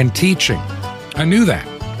preaching and teaching. I knew that.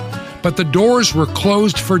 But the doors were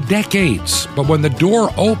closed for decades. But when the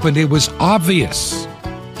door opened, it was obvious.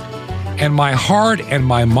 And my heart and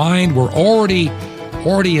my mind were already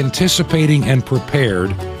anticipating and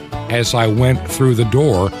prepared as I went through the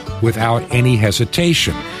door without any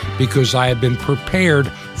hesitation, because I had been prepared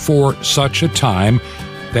for such a time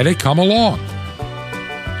that had come along.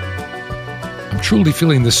 I'm truly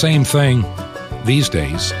feeling the same thing these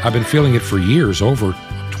days. I've been feeling it for years, over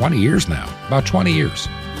 20 years now, about 20 years.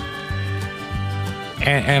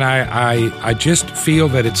 And I just feel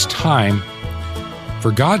that it's time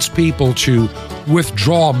for God's people to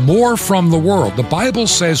withdraw more from the world. The Bible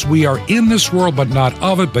says we are in this world, but not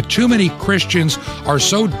of it. But too many Christians are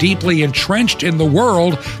so deeply entrenched in the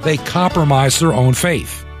world, they compromise their own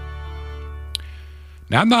faith.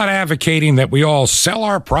 Now, I'm not advocating that we all sell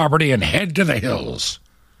our property and head to the hills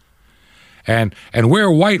and wear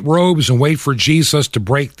white robes and wait for Jesus to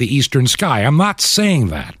break the eastern sky. I'm not saying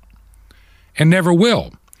that, and never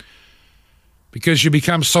will, because you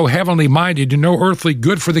become so heavenly minded, you're no earthly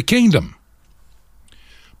good for the kingdom.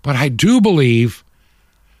 But I do believe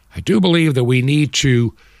that we need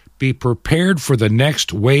to be prepared for the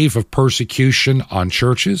next wave of persecution on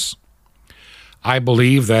churches. I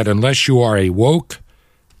believe that unless you are a woke,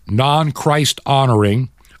 non-Christ honoring,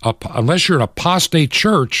 unless you're an apostate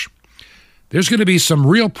church, there's going to be some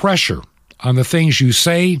real pressure on the things you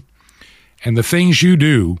say and the things you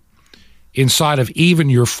do inside of even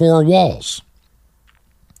your four walls.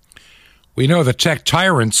 We know the tech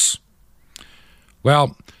tyrants,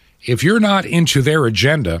 well, if you're not into their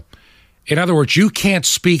agenda, in other words, you can't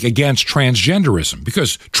speak against transgenderism,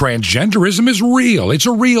 because transgenderism is real. It's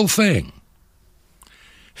a real thing.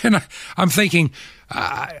 And I'm thinking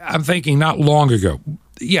not long ago.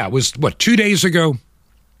 Yeah, it was, 2 days ago?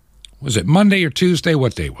 Was it Monday or Tuesday?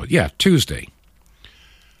 What day was it? Yeah, Tuesday.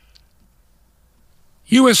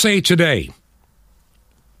 USA Today,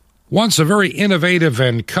 once a very innovative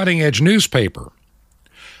and cutting-edge newspaper,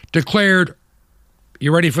 declared,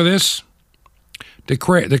 you ready for this?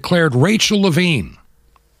 Declared Rachel Levine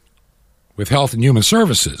with Health and Human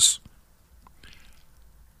Services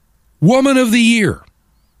Woman of the Year.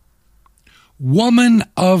 Woman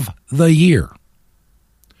of the Year.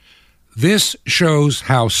 This shows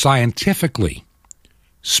how scientifically,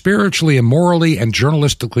 spiritually, and morally and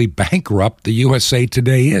journalistically bankrupt the USA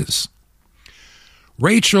Today is.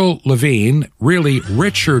 Rachel Levine, really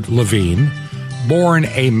Richard Levine, born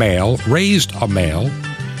a male, raised a male,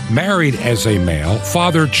 married as a male,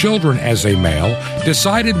 fathered children as a male,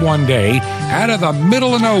 decided one day, out of the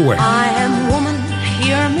middle of nowhere, I am woman,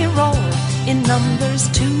 hear me roar, in numbers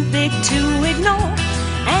too big to ignore,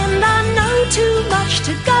 and I know too much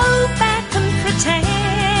to go back and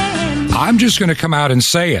pretend. I'm just going to come out and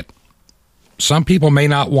say it. Some people may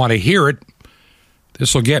not want to hear it.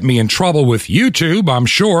 This will get me in trouble with YouTube, I'm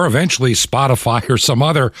sure, eventually Spotify or some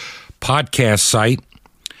other podcast site.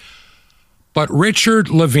 But Richard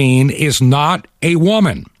Levine is not a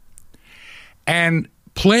woman. And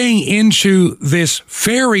playing into this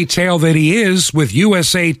fairy tale that he is with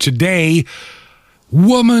USA Today,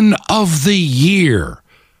 Woman of the Year,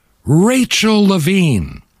 Rachel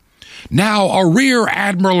Levine. Now a rear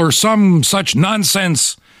admiral or some such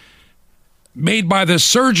nonsense made by the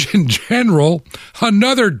Surgeon General,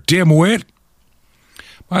 another dimwit.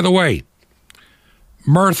 By the way,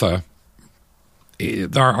 Murtha,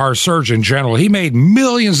 our Surgeon General, he made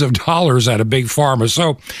millions of dollars out of Big Pharma,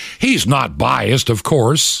 so he's not biased, of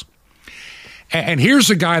course. And here's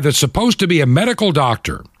a guy that's supposed to be a medical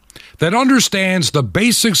doctor that understands the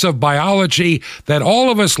basics of biology that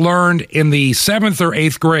all of us learned in the 7th or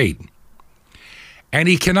 8th grade. And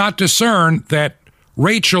he cannot discern that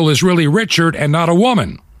Rachel is really Richard and not a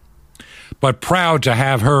woman, but proud to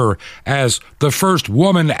have her as the first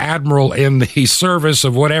woman admiral in the service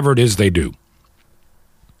of whatever it is they do.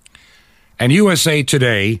 And USA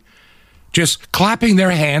Today just clapping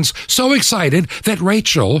their hands, so excited that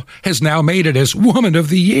Rachel has now made it as Woman of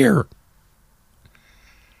the Year.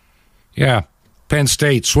 Yeah, Penn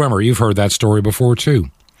State swimmer, you've heard that story before too.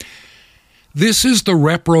 This is the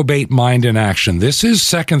reprobate mind in action. This is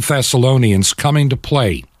 2 Thessalonians coming to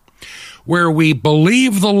play, where we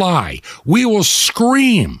believe the lie. We will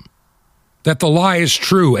scream that the lie is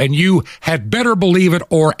true, and you had better believe it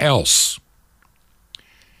or else.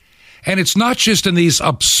 And it's not just in these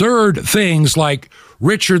absurd things like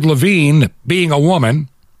Richard Levine being a woman,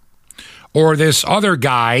 or this other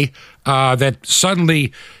guy that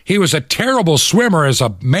suddenly he was a terrible swimmer as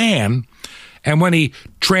a man, and when he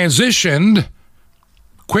transitioned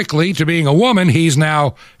quickly to being a woman, he's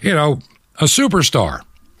now, a superstar.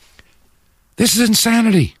 This is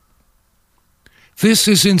insanity. This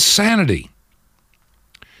is insanity.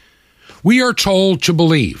 We are told to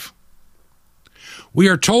believe. We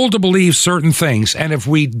are told to believe certain things, and if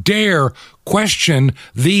we dare question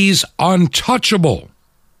these untouchable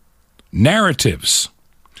narratives,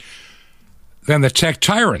 than the tech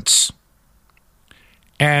tyrants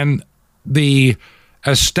and the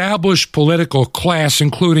established political class,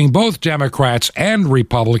 including both Democrats and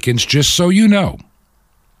Republicans, just so you know.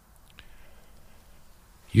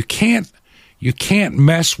 You can't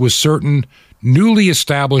mess with certain newly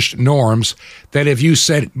established norms that if you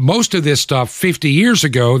said most of this stuff 50 years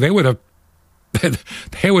ago, they would have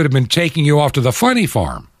been taking you off to the funny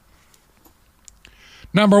farm.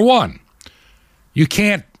 Number one, you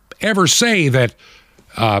can't ever say that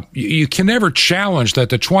you can never challenge that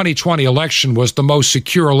the 2020 election was the most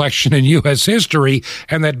secure election in U.S. history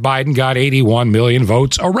and that Biden got 81 million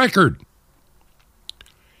votes, a record.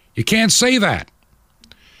 You can't say that.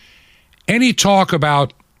 Any talk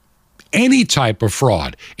about any type of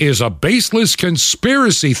fraud is a baseless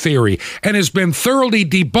conspiracy theory and has been thoroughly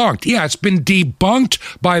debunked. Yeah, it's been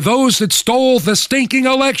debunked by those that stole the stinking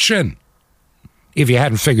election, if you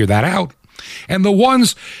hadn't figured that out. And the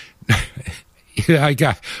ones...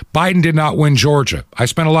 Biden did not win Georgia. I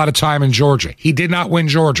spent a lot of time in Georgia. He did not win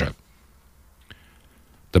Georgia.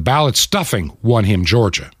 The ballot stuffing won him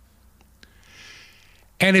Georgia.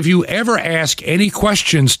 And if you ever ask any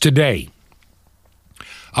questions today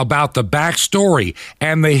about the backstory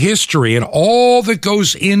and the history and all that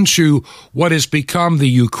goes into what has become the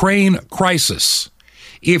Ukraine crisis,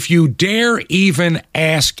 if you dare even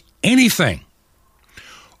ask anything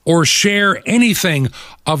or share anything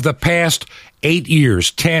of the past 8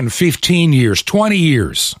 years, 10, 15 years, 20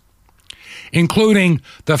 years, including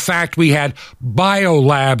the fact we had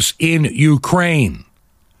biolabs in Ukraine.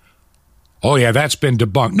 Oh, yeah, that's been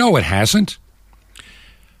debunked. No, it hasn't.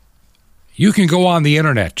 You can go on the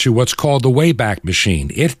internet to what's called the Wayback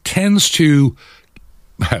Machine. It tends to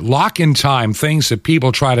lock in time things that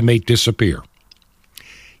people try to make disappear.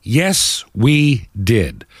 Yes, we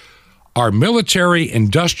did. Our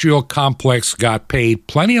military-industrial complex got paid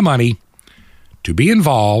plenty of money to be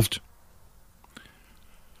involved.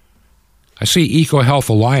 I see EcoHealth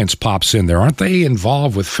Alliance pops in there. Aren't they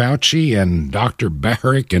involved with Fauci and Dr.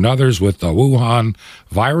 Barrick and others with the Wuhan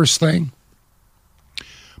virus thing?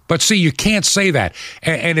 But see, you can't say that.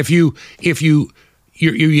 And if you become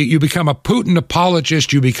a Putin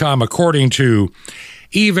apologist, you become, according to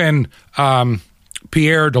even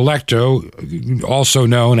Pierre Delecto, also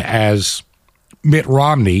known as Mitt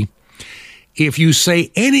Romney, if you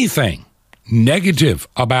say anything negative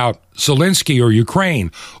about Zelensky or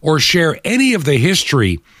Ukraine or share any of the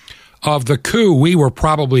history of the coup we were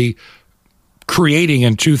probably creating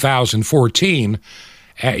in 2014,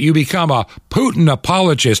 you become a Putin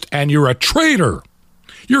apologist and you're a traitor.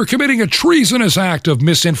 You're committing a treasonous act of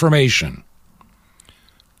misinformation.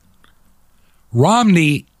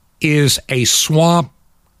 Romney is a swamp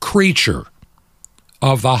creature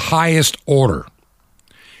of the highest order.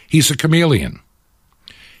 He's a chameleon.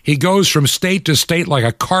 He goes from state to state like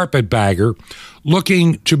a carpetbagger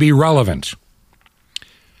looking to be relevant.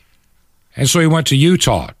 And so he went to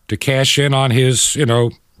Utah to cash in on his,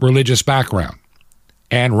 religious background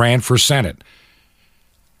and ran for Senate.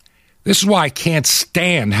 This is why I can't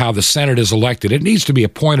stand how the Senate is elected. It needs to be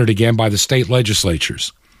appointed again by the state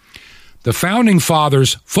legislatures. The Founding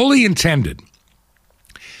Fathers fully intended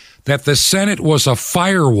that the Senate was a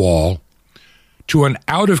firewall to an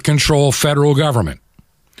out-of-control federal government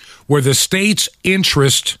where the state's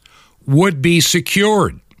interest would be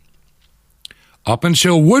secured. Up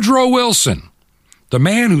until Woodrow Wilson, the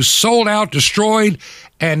man who sold out, destroyed,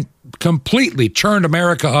 and completely turned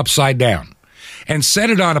America upside down and set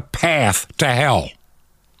it on a path to hell.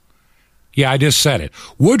 Yeah, I just said it.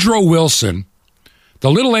 Woodrow Wilson,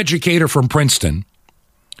 the little educator from Princeton,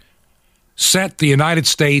 set the United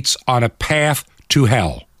States on a path to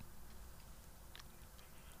hell.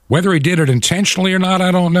 Whether he did it intentionally or not,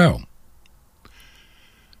 I don't know.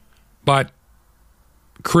 But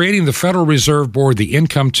creating the Federal Reserve Board, the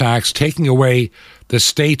income tax, taking away the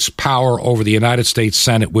state's power over the United States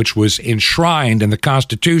Senate, which was enshrined in the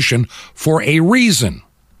Constitution for a reason.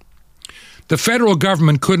 The federal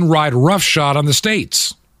government couldn't ride roughshod on the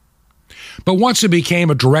states. But once it became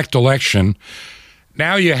a direct election,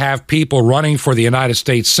 now you have people running for the United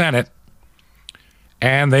States Senate,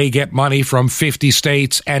 and they get money from 50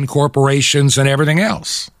 states and corporations and everything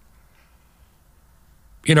else.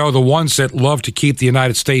 The ones that love to keep the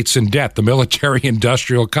United States in debt, the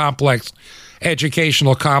military-industrial complex,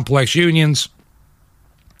 educational complex, unions.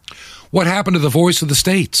 What happened to the voice of the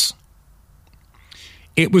states?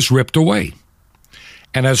 It was ripped away.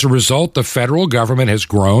 And as a result, the federal government has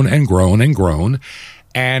grown and grown and grown.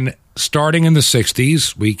 And starting in the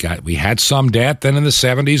 60s, we had some debt. Then in the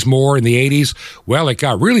 70s, more. In the 80s, well, it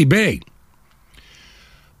got really big.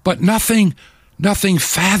 But nothing nothing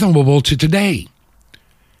fathomable to today.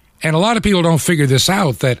 And a lot of people don't figure this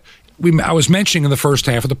out, that I was mentioning in the first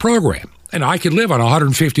half of the program. And I could live on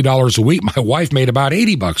 $150 a week. My wife made about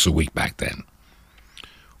 $80 a week back then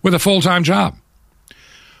with a full-time job.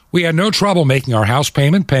 We had no trouble making our house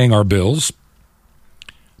payment, paying our bills,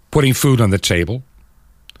 putting food on the table,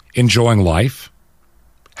 enjoying life,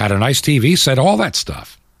 had a nice TV set, all that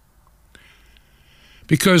stuff.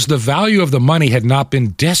 Because the value of the money had not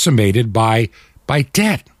been decimated by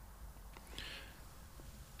debt.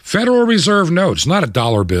 Federal Reserve notes, not a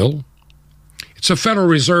dollar bill. It's a Federal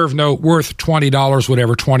Reserve note worth $20,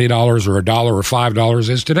 whatever $20 or $1 or $5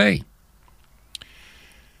 is today.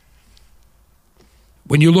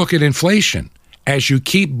 When you look at inflation, as you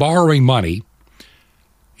keep borrowing money,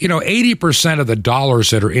 80% of the dollars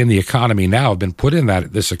that are in the economy now have been put in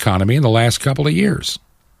this economy in the last couple of years.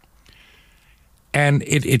 And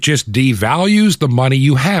it just devalues the money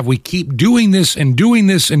you have. We keep doing this and doing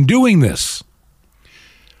this and doing this.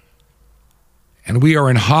 And we are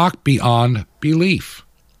in hock beyond belief.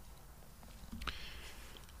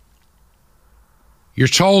 You're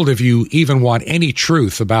told, if you even want any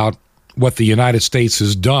truth about what the United States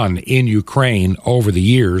has done in Ukraine over the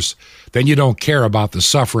years, then you don't care about the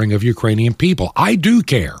suffering of Ukrainian people. I do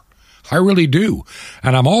care. I really do.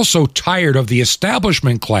 And I'm also tired of the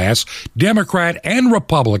establishment class, Democrat and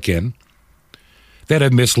Republican, that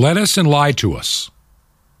have misled us and lied to us.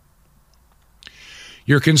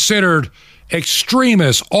 You're considered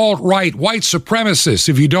extremists, alt-right, white supremacists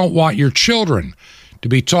if you don't want your children to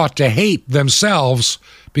be taught to hate themselves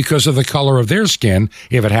because of the color of their skin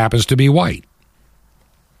if it happens to be white.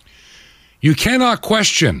 You cannot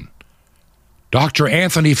question Dr.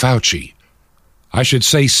 Anthony Fauci. I should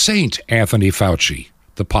say Saint Anthony Fauci,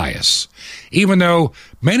 the pious, even though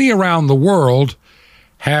many around the world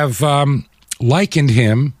have likened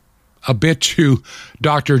him a bit to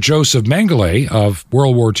Dr. Joseph Mengele of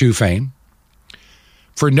World War II fame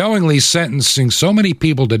for knowingly sentencing so many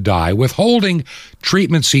people to die, withholding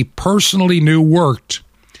treatments he personally knew worked,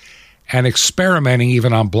 and experimenting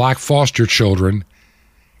even on black foster children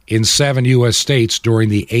in 7 U.S. states during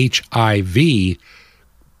the HIV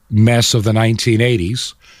mess of the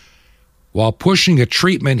 1980s, while pushing a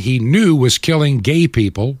treatment he knew was killing gay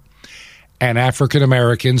people and African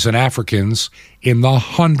Americans and Africans in the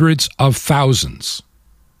hundreds of thousands.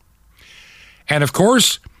 And of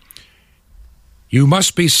course, you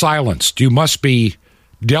must be silenced. You must be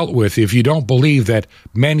dealt with if you don't believe that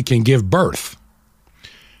men can give birth.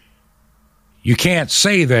 You can't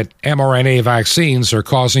say that mRNA vaccines are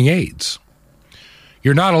causing AIDS.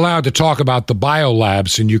 You're not allowed to talk about the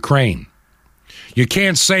biolabs in Ukraine. You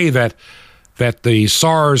can't say that the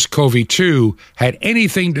SARS-CoV-2 had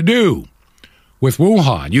anything to do with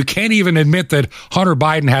Wuhan. You can't even admit that Hunter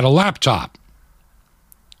Biden had a laptop.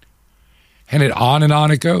 And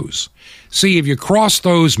on it goes. See, if you cross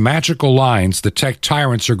those magical lines, the tech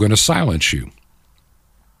tyrants are going to silence you.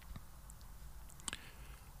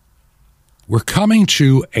 We're coming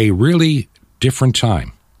to a really different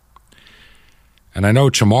time. And I know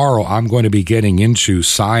tomorrow I'm going to be getting into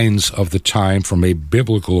signs of the time from a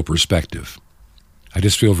biblical perspective. I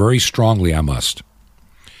just feel very strongly I must.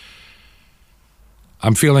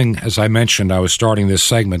 I'm feeling, as I mentioned, I was starting this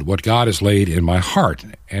segment, what God has laid in my heart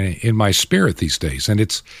and in my spirit these days. And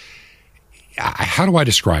it's, how do I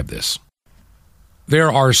describe this?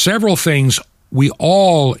 There are several things we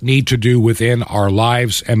all need to do within our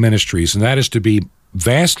lives and ministries, and that is to be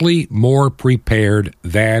vastly more prepared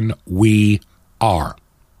than we are.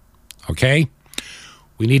 Okay?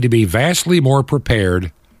 We need to be vastly more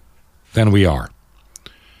prepared than we are.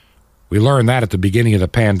 We learned that at the beginning of the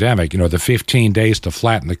pandemic. The 15 days to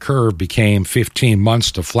flatten the curve became 15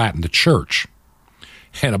 months to flatten the church.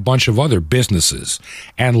 And a bunch of other businesses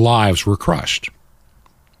and lives were crushed.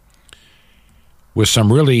 With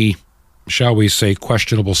some really, shall we say,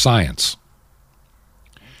 questionable science.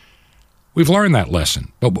 We've learned that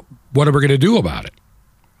lesson, but what are we going to do about it?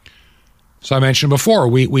 So I mentioned before,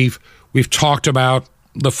 we've talked about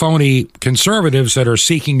the phony conservatives that are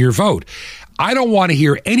seeking your vote. I don't want to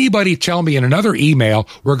hear anybody tell me in another email,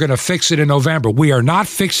 we're going to fix it in November. We are not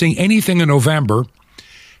fixing anything in November.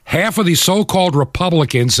 Half of these so-called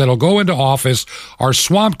Republicans that'll go into office are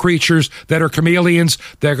swamp creatures that are chameleons.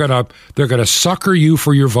 They're gonna sucker you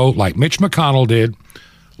for your vote like Mitch McConnell did,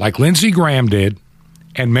 like Lindsey Graham did,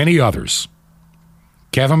 and many others.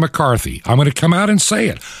 Kevin McCarthy. I'm going to come out and say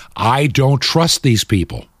it. I don't trust these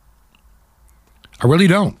people. I really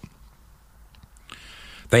don't.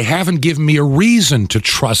 They haven't given me a reason to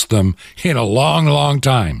trust them in a long, long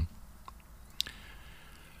time.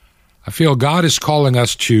 I feel God is calling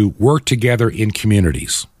us to work together in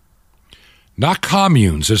communities, not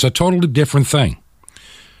communes. It's a totally different thing.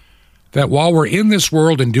 That while we're in this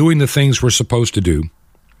world and doing the things we're supposed to do,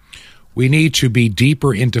 we need to be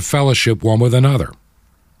deeper into fellowship one with another.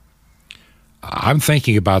 I'm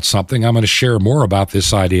thinking about something. I'm going to share more about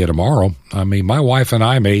this idea tomorrow. I mean, my wife and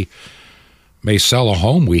I may sell a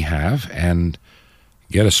home we have and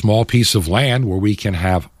get a small piece of land where we can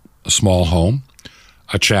have a small home,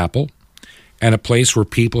 a chapel, and a place where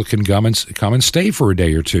people can come and stay for a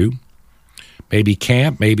day or two. Maybe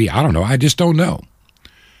camp, maybe, I don't know. I just don't know.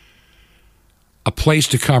 A place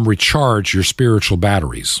to come recharge your spiritual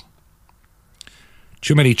batteries.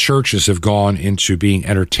 Too many churches have gone into being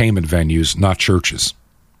entertainment venues, not churches.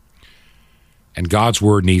 And God's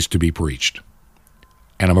word needs to be preached.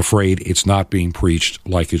 And I'm afraid it's not being preached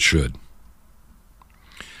like it should.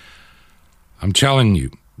 I'm telling you,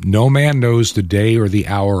 no man knows the day or the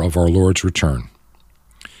hour of our Lord's return.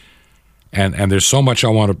 And there's so much I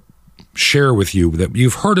want to share with you that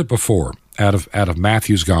you've heard it before out of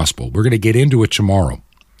Matthew's gospel. We're going to get into it tomorrow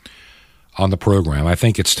on the program. I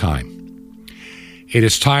think it's time. It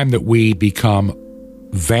is time that we become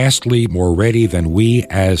vastly more ready than we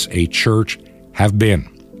as a church have been.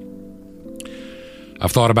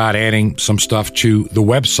 I've thought about adding some stuff to the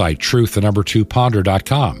website,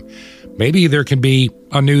 truth2ponder.com. Maybe there can be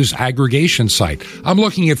a news aggregation site. I'm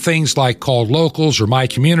looking at things like Called Locals or My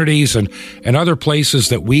Communities and other places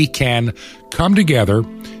that we can come together,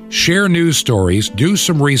 share news stories, do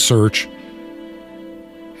some research,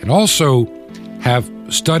 and also have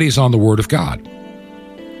studies on the Word of God.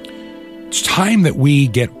 It's time that we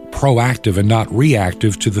get proactive and not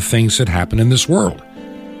reactive to the things that happen in this world.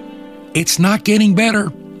 It's not getting better.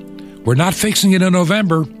 We're not fixing it in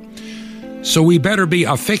November. So we better be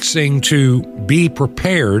affixing to be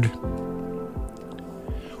prepared.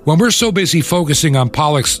 When we're so busy focusing on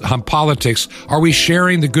politics, are we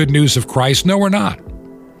sharing the good news of Christ? No, we're not.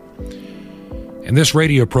 And this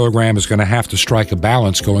radio program is going to have to strike a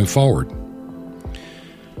balance going forward.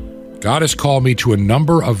 God has called me to a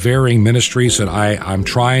number of varying ministries, and I'm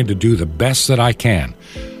trying to do the best that I can.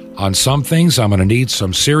 On some things, I'm going to need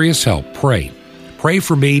some serious help. Pray. Pray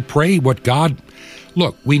for me. Pray what God...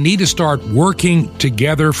 Look, we need to start working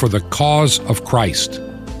together for the cause of Christ.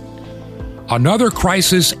 Another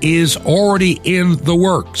crisis is already in the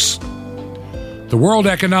works. The World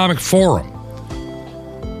Economic Forum.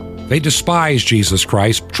 They despise Jesus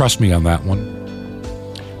Christ. Trust me on that one.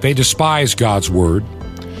 They despise God's Word.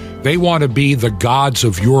 They want to be the gods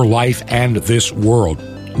of your life and this world.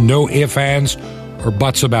 No ifs, ands, or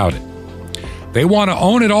buts about it. They want to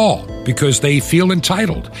own it all because they feel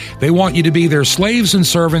entitled. They want you to be their slaves and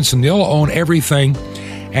servants, and they'll own everything.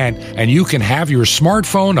 And you can have your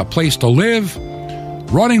smartphone, a place to live,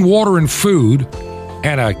 running water and food,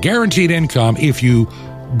 and a guaranteed income if you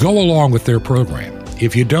go along with their program.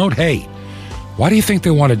 If you don't, hey, why do you think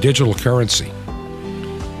they want a digital currency?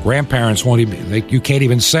 Grandparents won't even, you can't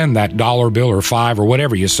even send that $1 bill or $5 or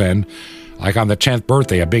whatever you send, like on the 10th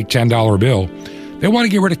birthday, a big $10 bill. They want to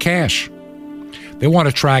get rid of cash. They want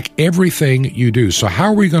to track everything you do. So how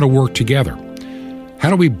are we going to work together? How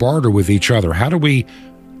do we barter with each other? How do we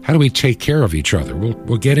take care of each other?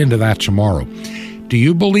 We'll get into that tomorrow. Do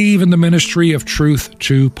you believe in the ministry of Truth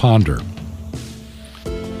to Ponder?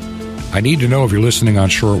 I need to know if you're listening on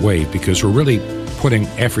shortwave, because we're really putting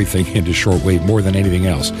everything into shortwave more than anything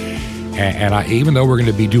else. And even though we're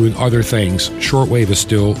going to be doing other things, shortwave is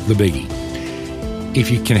still the biggie.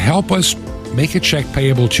 If you can help us, make a check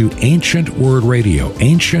payable to Ancient Word Radio.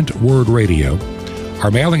 Ancient Word Radio.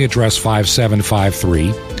 Our mailing address,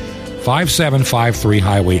 5753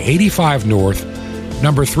 Highway 85 North,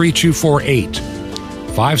 number 3248.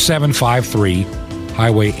 5753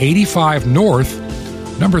 Highway 85 North,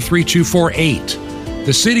 number 3248.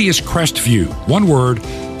 The city is Crestview. One word,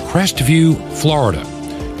 Crestview, Florida.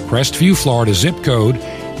 Crestview, Florida. Zip code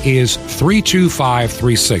is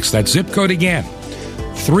 32536. That zip code again,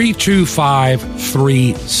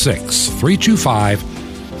 32536.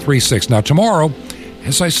 32536. Now tomorrow,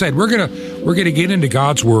 as I said, we're gonna get into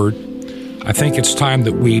God's Word. I think it's time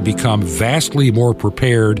that we become vastly more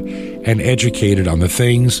prepared and educated on the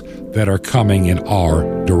things that are coming in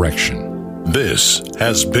our direction. This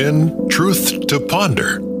has been Truth to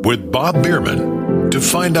Ponder with Bob Bierman. To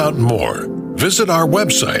find out more, visit our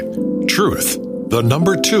website,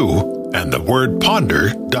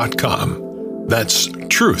 truth2ponder.com. That's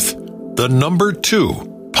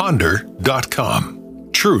truth2ponder.com.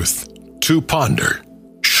 Truth to Ponder,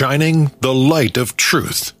 shining the light of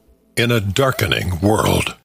truth in a darkening world.